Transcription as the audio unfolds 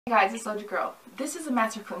Hey guys, it's Soldier Girl. This is a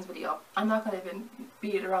master cleanse video. I'm not going to even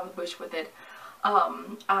beat it around the bush with it.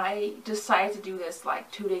 I decided to do this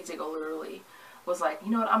like 2 days ago, literally. Was like, you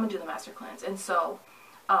know what, I'm going to do the master cleanse. And so,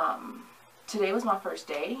 today was my first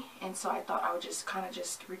day. And so I thought I would just kind of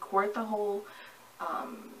just record the whole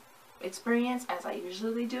experience as I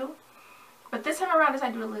usually do. But this time around, I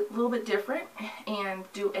decided to do a little bit different and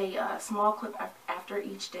do a small clip after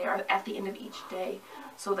each day, or at the end of each day,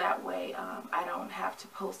 so that way I don't have to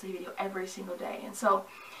post a video every single day. And so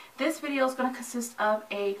this video is going to consist of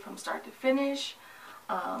from start to finish,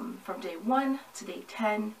 from day 1 to day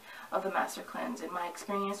 10 of the master cleanse and my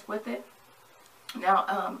experience with it.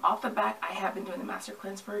 Now, off the back, I have been doing the master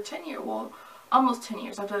cleanse for 10 years. Well, almost 10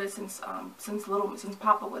 years. I've done it since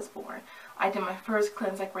Papa was born. I did my first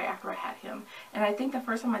cleanse like right after I had him, and I think the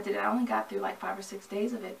first time I did it, I only got through like 5 or 6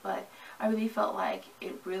 days of it, but I really felt like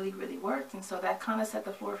it really worked, and so that kind of set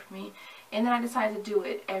the floor for me. And then I decided to do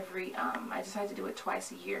it I decided to do it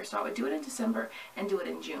twice a year. So I would do it in December and do it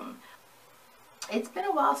in June. It's been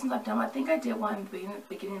a while since I've done one. I think I did one in the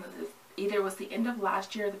beginning of this, either it was the end of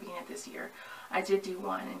last year or the beginning of this year. I did do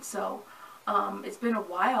one, and so it's been a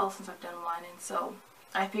while since I've done one, and so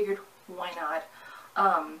I figured, why not?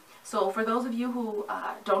 So for those of you who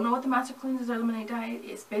don't know what the Master Cleanses or Eliminate diet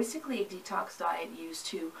is, basically a detox diet used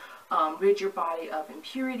to rid your body of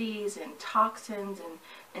impurities and toxins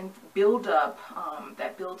and build up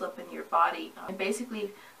that build up in your body. And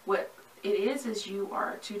basically what it is you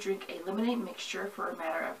are to drink a lemonade mixture for a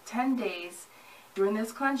matter of 10 days. During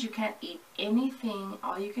this cleanse, you can't eat anything.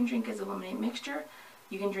 All you can drink is a lemonade mixture.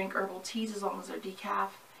 You can drink herbal teas as long as they're decaf,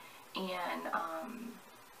 and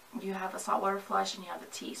you have a saltwater flush and you have the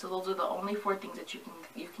tea. So those are the only 4 things that you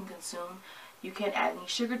can consume. You can't add any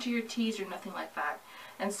sugar to your teas or nothing like that.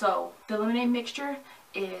 And so the lemonade mixture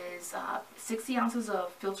is 60 ounces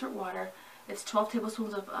of filtered water. It's 12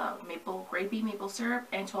 tablespoons of grade B maple syrup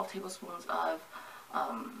and 12 tablespoons of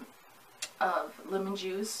lemon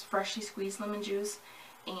juice, freshly squeezed lemon juice,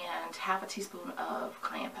 and half a teaspoon of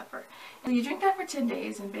cayenne pepper. And you drink that for 10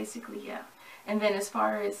 days, and basically, yeah. And then as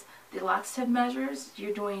far as the laxative measures,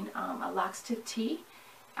 you're doing a laxative tea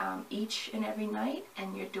each and every night,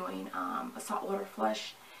 and you're doing a saltwater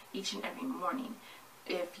flush each and every morning.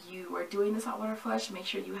 If you are doing the saltwater flush, make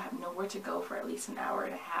sure you have nowhere to go for at least an hour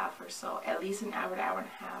and a half or so, at least an hour to hour and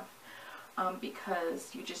a half,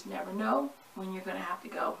 because you just never know when you're going to have to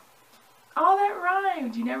go. All that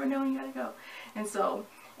rhymed. You never know when you got to go. And so,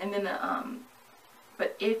 and then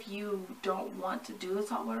but if you don't want to do the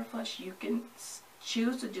saltwater flush, you can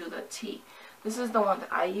choose to do the tea. This is the one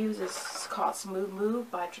that I use. It's called Smooth Move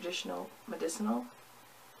by Traditional Medicinal.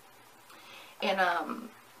 And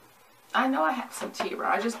I know I have some tea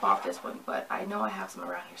around. I just bought this one, but I know I have some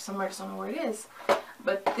around here somewhere. I just don't know where it is.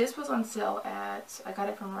 But this was on sale I got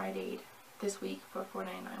it from Rite Aid this week for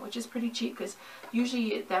 $4.99, which is pretty cheap, because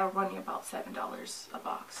usually that'll run you about $7 a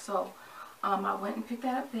box. So I went and picked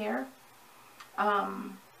that up there.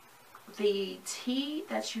 The tea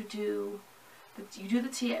that you do the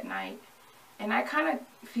tea at night, and I kind of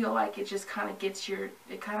feel like it just kind of gets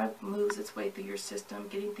it kind of moves its way through your system,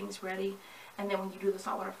 getting things ready. And then when you do the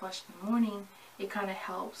saltwater flush in the morning, it kind of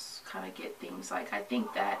helps kind of get things, like, I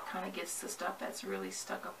think that kind of gets the stuff that's really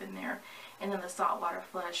stuck up in there. And then the saltwater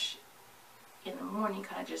flush in the morning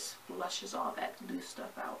kind of just flushes all that loose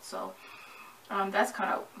stuff out. So that's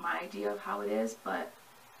kind of my idea of how it is. But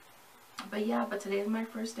yeah, but today is my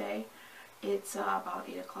first day. It's about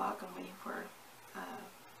 8 o'clock. I'm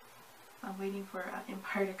waiting for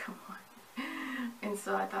Empire to come on. And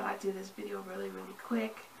so I thought I'd do this video really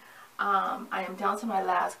quick. I am down to my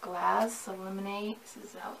last glass of lemonade. This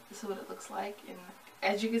is what it looks like. And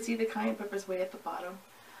as you can see, the cayenne pepper is way at the bottom.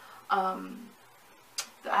 I'm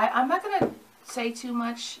not going to say too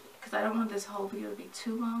much because I don't want this whole video to be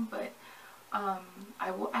too long, but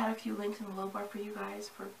I will add a few links in the low bar for you guys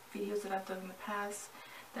for videos that I've done in the past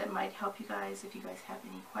that might help you guys. If you guys have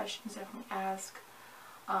any questions, definitely ask.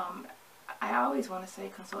 I always want to say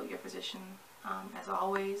consult your physician, as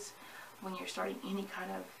always, when you're starting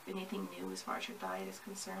anything new as far as your diet is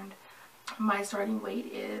concerned. My starting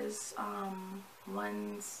weight is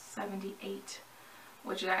 178,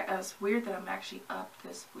 which is weird that I'm actually up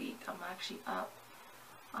this week. I'm actually up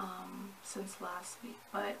since last week,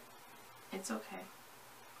 but it's okay.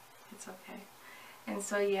 It's okay. And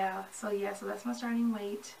so so that's my starting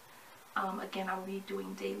weight. Again, I will be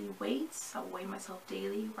doing daily weights. I'll weigh myself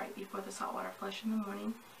daily right before the saltwater flush in the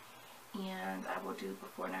morning. And I will do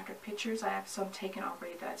before and after pictures. I have some taken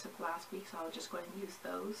already that I took last week, so I'll just go ahead and use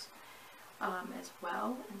those as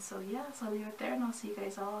well. And so yeah, so I'll leave it there, and I'll see you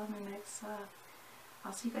guys all in the next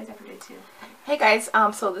I'll see you guys after day 2. Hey guys,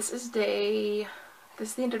 so this is the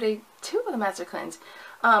end of day 2 of the Master Cleanse.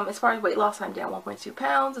 As far as weight loss, I'm down 1.2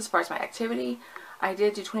 pounds. As far as my activity, I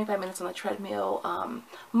did do 25 minutes on the treadmill,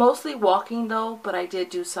 mostly walking though, but I did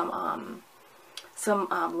do some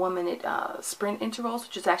 1-minute sprint intervals,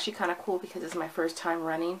 which is actually kind of cool because it's my first time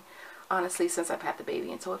running, honestly, since I've had the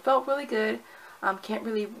baby, and so it felt really good. Can't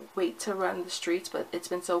really wait to run the streets, but it's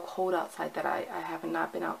been so cold outside that I have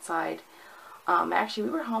not been outside. Actually,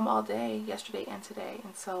 we were home all day yesterday and today,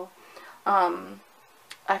 and so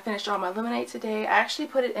I finished all my lemonade today. I actually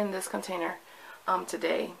put it in this container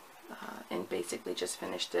today, and basically just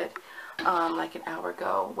finished it like an hour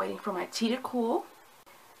ago, waiting for my tea to cool.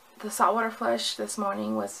 The saltwater flush this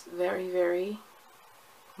morning was very, very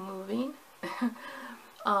moving.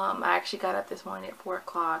 I actually got up this morning at 4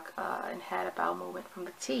 o'clock and had a bowel movement from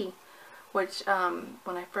the tea, which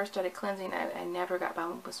when I first started cleansing, I never got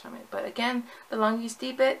bowel movements from it. But again, the longer you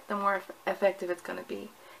steep it, the more effective it's going to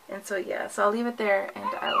be. And so yeah, so I'll leave it there, and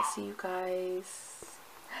I will see you guys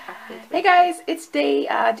after day 3. Hey guys, it's the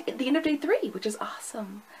end of day 3, which is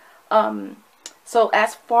awesome. So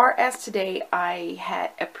as far as today, I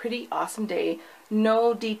had a pretty awesome day.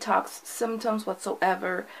 No detox symptoms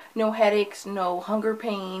whatsoever. No headaches, no hunger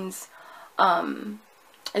pains.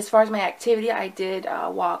 As far as my activity, I did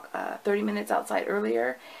walk 30 minutes outside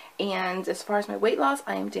earlier. And as far as my weight loss,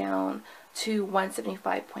 I am down to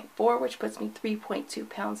 175.4, which puts me 3.2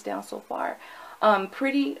 pounds down so far.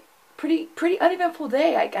 Pretty uneventful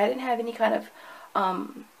day. I didn't have any kind of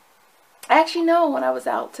actually, no, when I was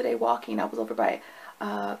out today walking, I was over by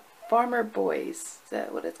Farmer Boys. Is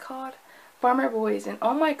that what it's called? Farmer Boys. And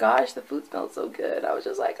oh my gosh, the food smelled so good. I was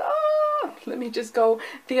just like, oh, let me just go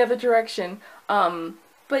the other direction.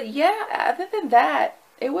 But yeah, other than that,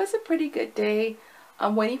 it was a pretty good day.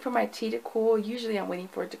 I'm waiting for my tea to cool. Usually I'm waiting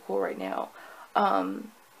for it to cool right now.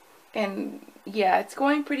 And yeah, it's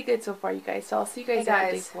going pretty good so far, you guys. So I'll see you guys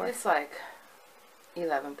after day 4. It's like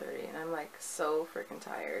 11:30 and I'm like so freaking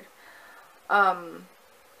tired.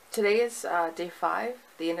 Today is day 5,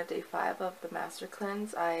 the end of day 5 of the Master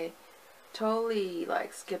Cleanse. I totally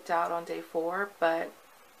like skipped out on day 4, but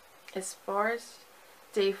as far as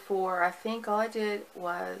day 4, I think all I did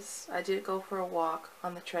was I did go for a walk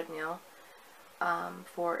on the treadmill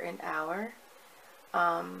for an hour.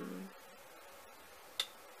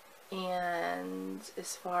 And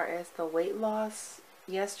as far as the weight loss,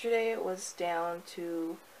 yesterday it was down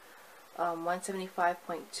to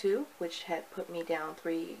 175.2, which had put me down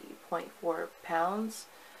 3.4 pounds.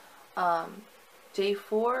 Day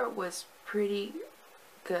 4 was pretty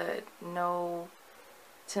good. No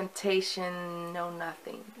temptation, no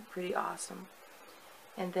nothing. Pretty awesome.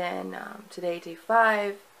 And then today, day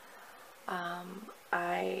 5,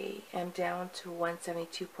 I am down to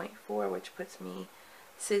 172.4, which puts me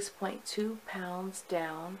 6.2 pounds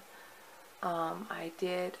down. I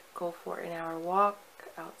did go for an hour walk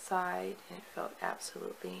outside and it felt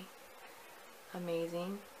absolutely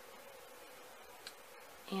amazing.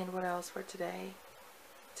 And what else for today?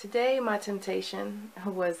 Today my temptation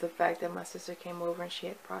was the fact that my sister came over and she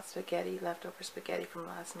had brought spaghetti, leftover spaghetti from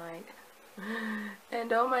last night.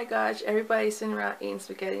 And oh my gosh, everybody's sitting around eating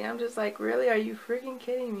spaghetti. I'm just like, really? Are you freaking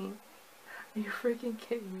kidding me? Are you freaking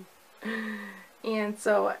kidding me? And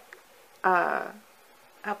so I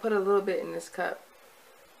put a little bit in this cup.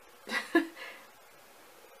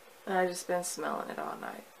 And I've just been smelling it all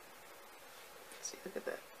night. See, look at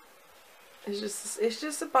that. It's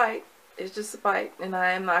just a bite. It's just a bite, and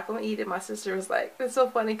I am not going to eat it. My sister was like, it's so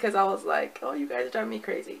funny because I was like, oh, you guys are driving me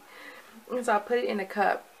crazy. And so I put it in a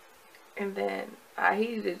cup, and then I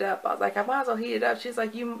heated it up. I was like, I might as well heat it up. She's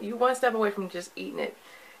like, you one step away from just eating it.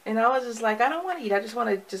 And I was just like, I don't want to eat. I just want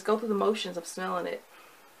to just go through the motions of smelling it.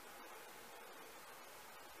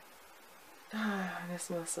 It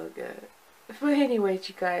smells so good. But anyway,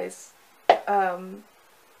 you guys, down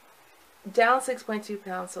 6.2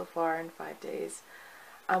 pounds so far in 5 days.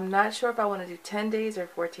 I'm not sure if I want to do 10 days or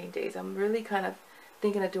 14 days. I'm really kind of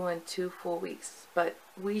thinking of doing 2 full weeks, but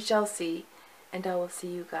we shall see, and I will see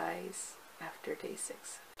you guys after day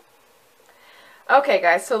 6. Okay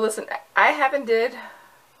guys, so listen, I haven't did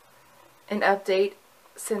an update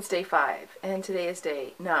since day 5, and today is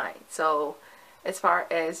day 9. So as far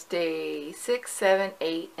as day 6, 7,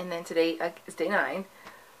 8, and then today is day 9,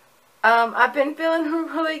 I've been feeling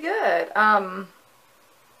really good.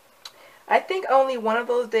 I think only one of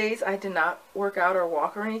those days I did not work out or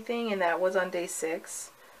walk or anything, and that was on day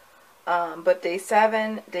 6. But day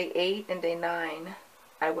 7, day 8, and day 9,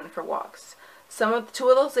 I went for walks. 2 of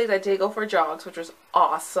those days I did go for jogs, which was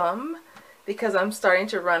awesome because I'm starting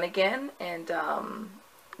to run again, and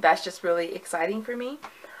that's just really exciting for me.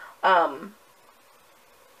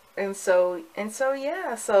 And so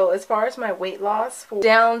yeah, so as far as my weight loss,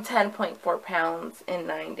 down 10.4 pounds in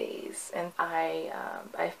 9 days, and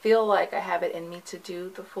I feel like I have it in me to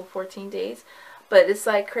do the full 14 days, but it's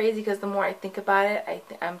like crazy because the more I think about it,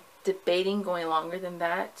 I'm debating going longer than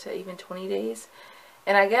that, to even 20 days.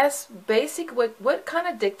 And I guess what kind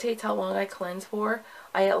of dictates how long I cleanse for,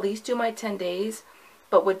 I at least do my 10 days,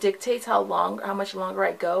 but what dictates how much longer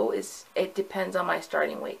I go is, it depends on my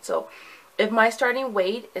starting weight. So if my starting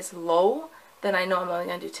weight is low, then I know I'm only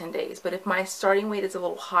going to do 10 days. But if my starting weight is a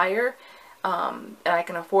little higher, and I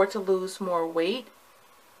can afford to lose more weight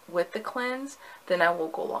with the cleanse, then I will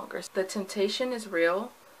go longer. The temptation is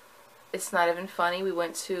real. It's not even funny. We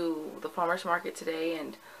went to the farmer's market today,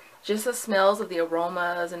 and just the smells of the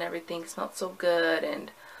aromas and everything smelled so good.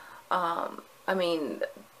 And I mean,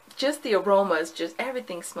 just the aromas, just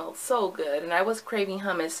everything smelled so good. And I was craving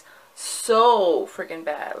hummus so freaking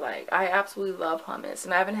bad. Like, I absolutely love hummus,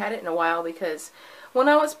 and I haven't had it in a while because when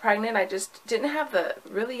I was pregnant, I just didn't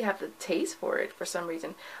really have the taste for it for some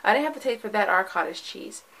reason. I didn't have the taste for that or cottage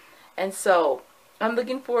cheese. And so I'm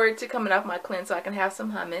looking forward to coming off my cleanse so I can have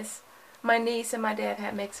some hummus. My niece and my dad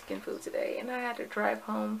had Mexican food today, and I had to drive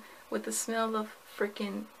home with the smell of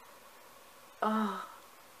freaking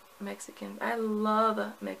Mexican. I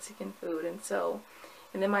love Mexican food.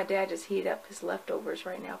 And then my dad just heated up his leftovers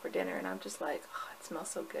right now for dinner, and I'm just like, oh, it smells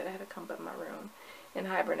so good. I had to come up in my room and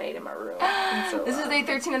hibernate in my room. And so, this is day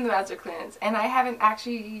 13 of the Master Cleanse, and I haven't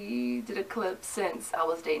actually did a clip since I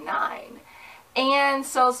was day 9. And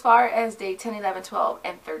so as far as day 10, 11, 12,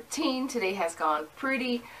 and 13, today has gone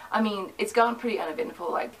pretty, it's gone pretty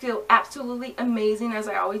uneventful. I feel absolutely amazing, as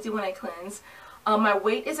I always do when I cleanse. My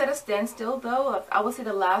weight is at a standstill, though. I would say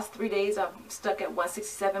the last 3 days I'm stuck at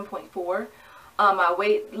 167.4. My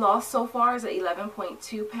weight loss so far is at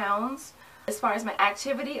 11.2 pounds. As far as my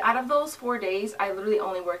activity, out of those 4 days, I literally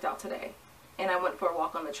only worked out today. And I went for a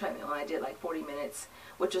walk on the treadmill, and I did like 40 minutes,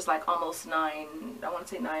 which is like almost nine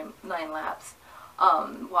laps,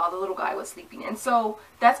 while the little guy was sleeping. And so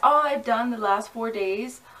that's all I've done the last 4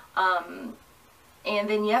 days. And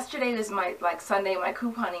then yesterday was my, Sunday, my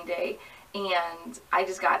couponing day, and I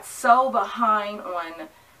just got so behind on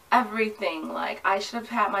everything. Like, I should have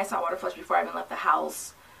had my saltwater flush before I even left the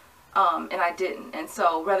house, and I didn't. And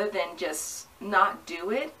so rather than just not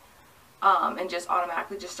do it, and just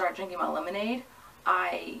automatically just start drinking my lemonade,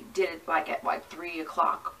 I did it at 3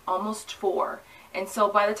 o'clock, almost 4. And so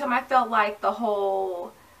by the time I felt like the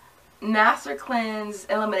whole Master Cleanse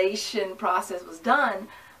elimination process was done,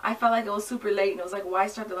 I felt like it was super late, and it was like, why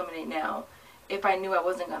start the lemonade now if I knew I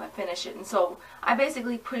wasn't going to finish it? And so I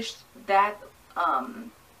basically pushed that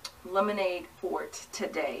lemonade fort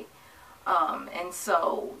today. And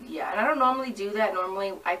so yeah, and I don't normally do that.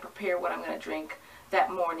 Normally I prepare what I'm going to drink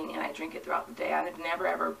that morning, and I drink it throughout the day. I've never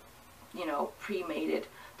ever, pre-made it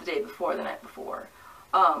the day before, the night before.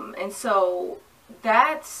 And so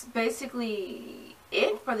that's basically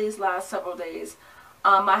it for these last several days.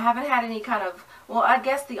 I haven't had any kind of, well, I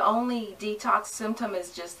guess the only detox symptom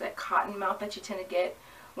is just that cotton mouth that you tend to get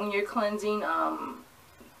when you're cleansing.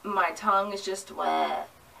 My tongue is just wet.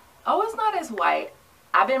 Oh, it's not as white.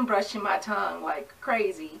 I've been brushing my tongue like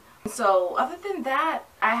crazy. So other than that,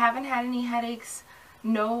 I haven't had any headaches,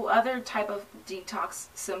 no other type of detox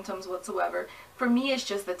symptoms whatsoever. For me, it's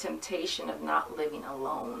just the temptation of not living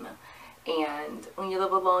alone. And when you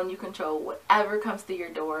live alone, you control whatever comes through your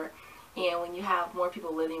door. And when you have more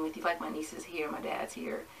people living with you, like my niece is here, my dad's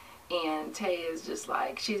here, and Tay is just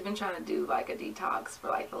like, she's been trying to do like a detox for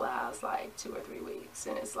like the last 2 or 3 weeks.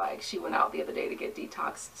 And it's like, she went out the other day to get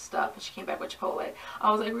detox stuff, and she came back with Chipotle.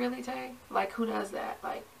 I was like, really, Tay? Like, who does that?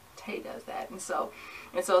 Like, Tay does that. And so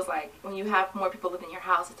it's like, when you have more people living in your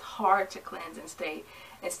house, it's hard to cleanse and stay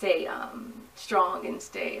strong and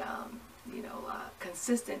stay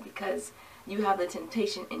consistent, because you have the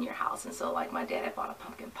temptation in your house. And so, like, my dad had bought a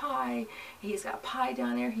pumpkin pie. He's got pie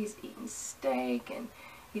down there. He's eating steak, and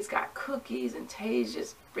he's got cookies, and Tay's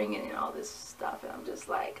just bringing in all this stuff. And I'm just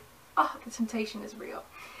like, oh, the temptation is real.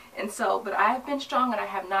 And so, but I have been strong, and I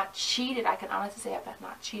have not cheated. I can honestly say I have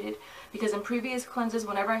not cheated, because in previous cleanses,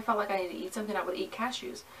 whenever I felt like I needed to eat something, I would eat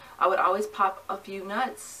cashews. I would always pop a few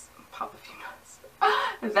nuts.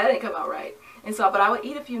 That didn't come out right. And so, but I would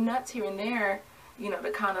eat a few nuts here and there,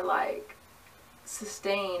 to kind of like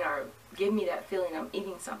sustain or give me that feeling I'm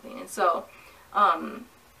eating something. And so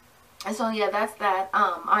yeah, that's that.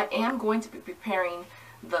 I am going to be preparing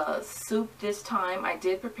the soup this time. I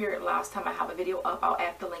did prepare it last time. I have a video up. I'll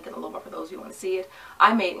add the link in the lower bar for those who want to see it.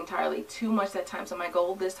 I made entirely too much that time, so my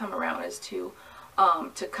goal this time around is to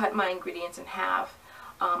cut my ingredients in half.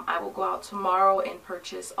 I will go out tomorrow and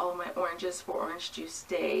purchase all of my oranges for orange juice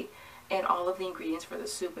day and all of the ingredients for the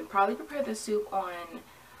soup, and probably prepare the soup on,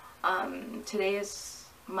 today is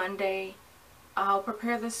Monday. I'll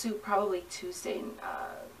prepare the soup probably Tuesday,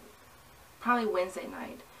 probably Wednesday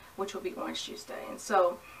night, which will be orange juice day. And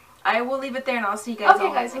so I will leave it there, and I'll see you guys.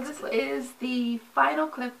 Okay guys, so this is the final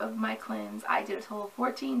clip of my cleanse. I did a total of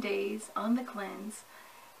 14 days on the cleanse,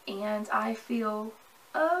 and I feel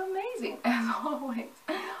amazing as always.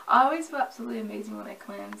 I always feel absolutely amazing when I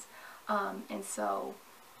cleanse. And so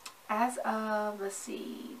as of, let's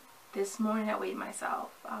see, this morning I weighed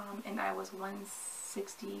myself, and I was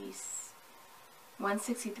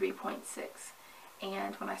 163.6.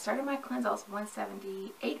 And when I started my cleanse, I was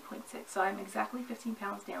 178.6. So I'm exactly 15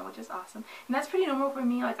 pounds down, which is awesome. And that's pretty normal for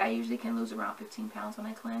me. Like, I usually can lose around 15 pounds when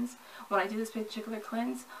I cleanse. When I do this particular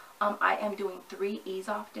cleanse, I am doing 3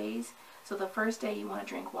 ease-off days. So the first day you want to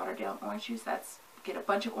drink watered down orange juice. That's, get a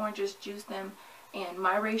bunch of oranges, juice them. And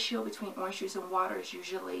my ratio between orange juice and water is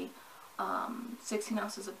usually 16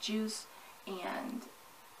 ounces of juice and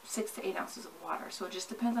 6 to 8 ounces of water. So it just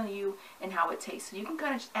depends on you and how it tastes. So you can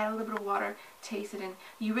kind of just add a little bit of water, taste it, and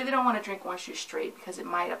you really don't want to drink orange juice straight because it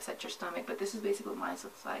might upset your stomach, but this is basically what mine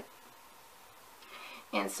looks like.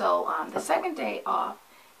 And so the second day off,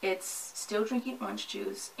 it's still drinking orange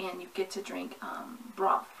juice, and you get to drink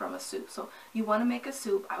broth from a soup. So you want to make a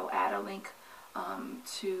soup. I will add a link well,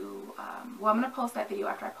 I'm going to post that video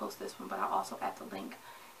after I post this one, but I'll also add the link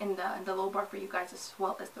in the low bar for you guys, as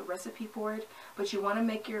well as the recipe for it. But you want to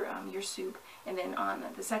make your soup, and then on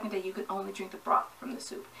the second day you can only drink the broth from the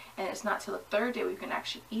soup, and it's not till the third day where you can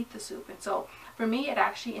actually eat the soup. And so for me, it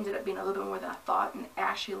actually ended up being a little bit more than I thought. And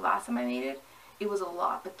actually, last time I made it, it was a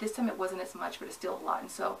lot, but this time it wasn't as much, but it's still a lot. And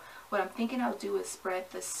so what I'm thinking I'll do is spread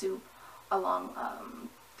the soup along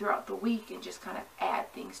throughout the week and just kind of add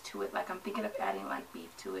things to it. Like, I'm thinking of adding like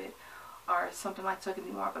beef to it or something like, so it can be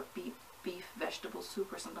more of a beef vegetable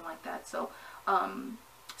soup or something like that. So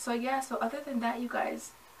so yeah, so other than that, you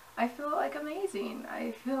guys, I feel like amazing.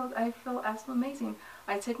 I feel absolutely amazing.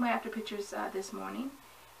 I took my after pictures this morning,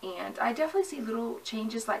 and I definitely see little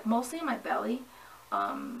changes, like mostly in my belly,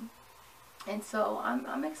 and so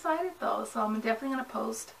I'm excited though. So I'm definitely gonna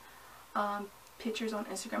post pictures on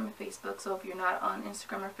Instagram and Facebook. So if you're not on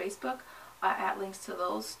Instagram or Facebook, I add links to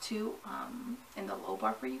those too in the low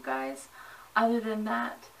bar for you guys. Other than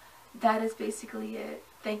that, that is basically it.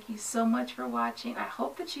 Thank you so much for watching. I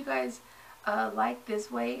hope that you guys like this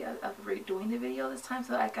way of redoing the video this time.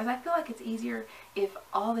 So because I feel like it's easier if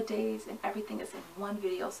all the days and everything is in one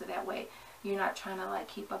video, so that way you're not trying to like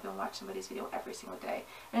keep up and watch somebody's video every single day.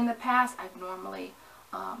 And in the past, I've normally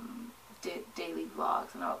did daily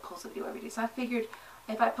vlogs, and I would post a video every day. So I figured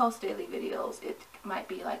if I post daily videos, it might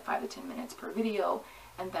be like 5 to 10 minutes per video,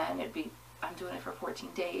 and then it'd be, I'm doing it for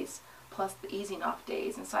 14 days plus the easing off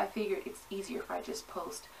days. And so I figured it's easier if I just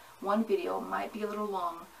post one video. Might be a little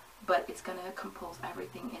long, but it's gonna compose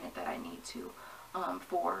everything in it that I need to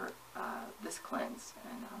for this cleanse.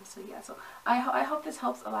 And so yeah, so I hope this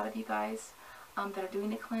helps a lot of you guys that are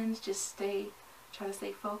doing the cleanse. Just try to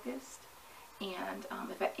stay focused. And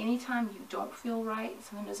if at any time you don't feel right,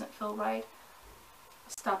 something doesn't feel right,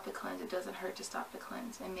 stop the cleanse. It doesn't hurt to stop the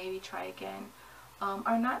cleanse, and maybe try again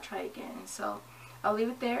or not try again. And so I'll leave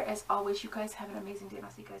it there. As always, you guys have an amazing day, and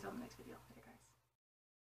I'll see you guys on the next video.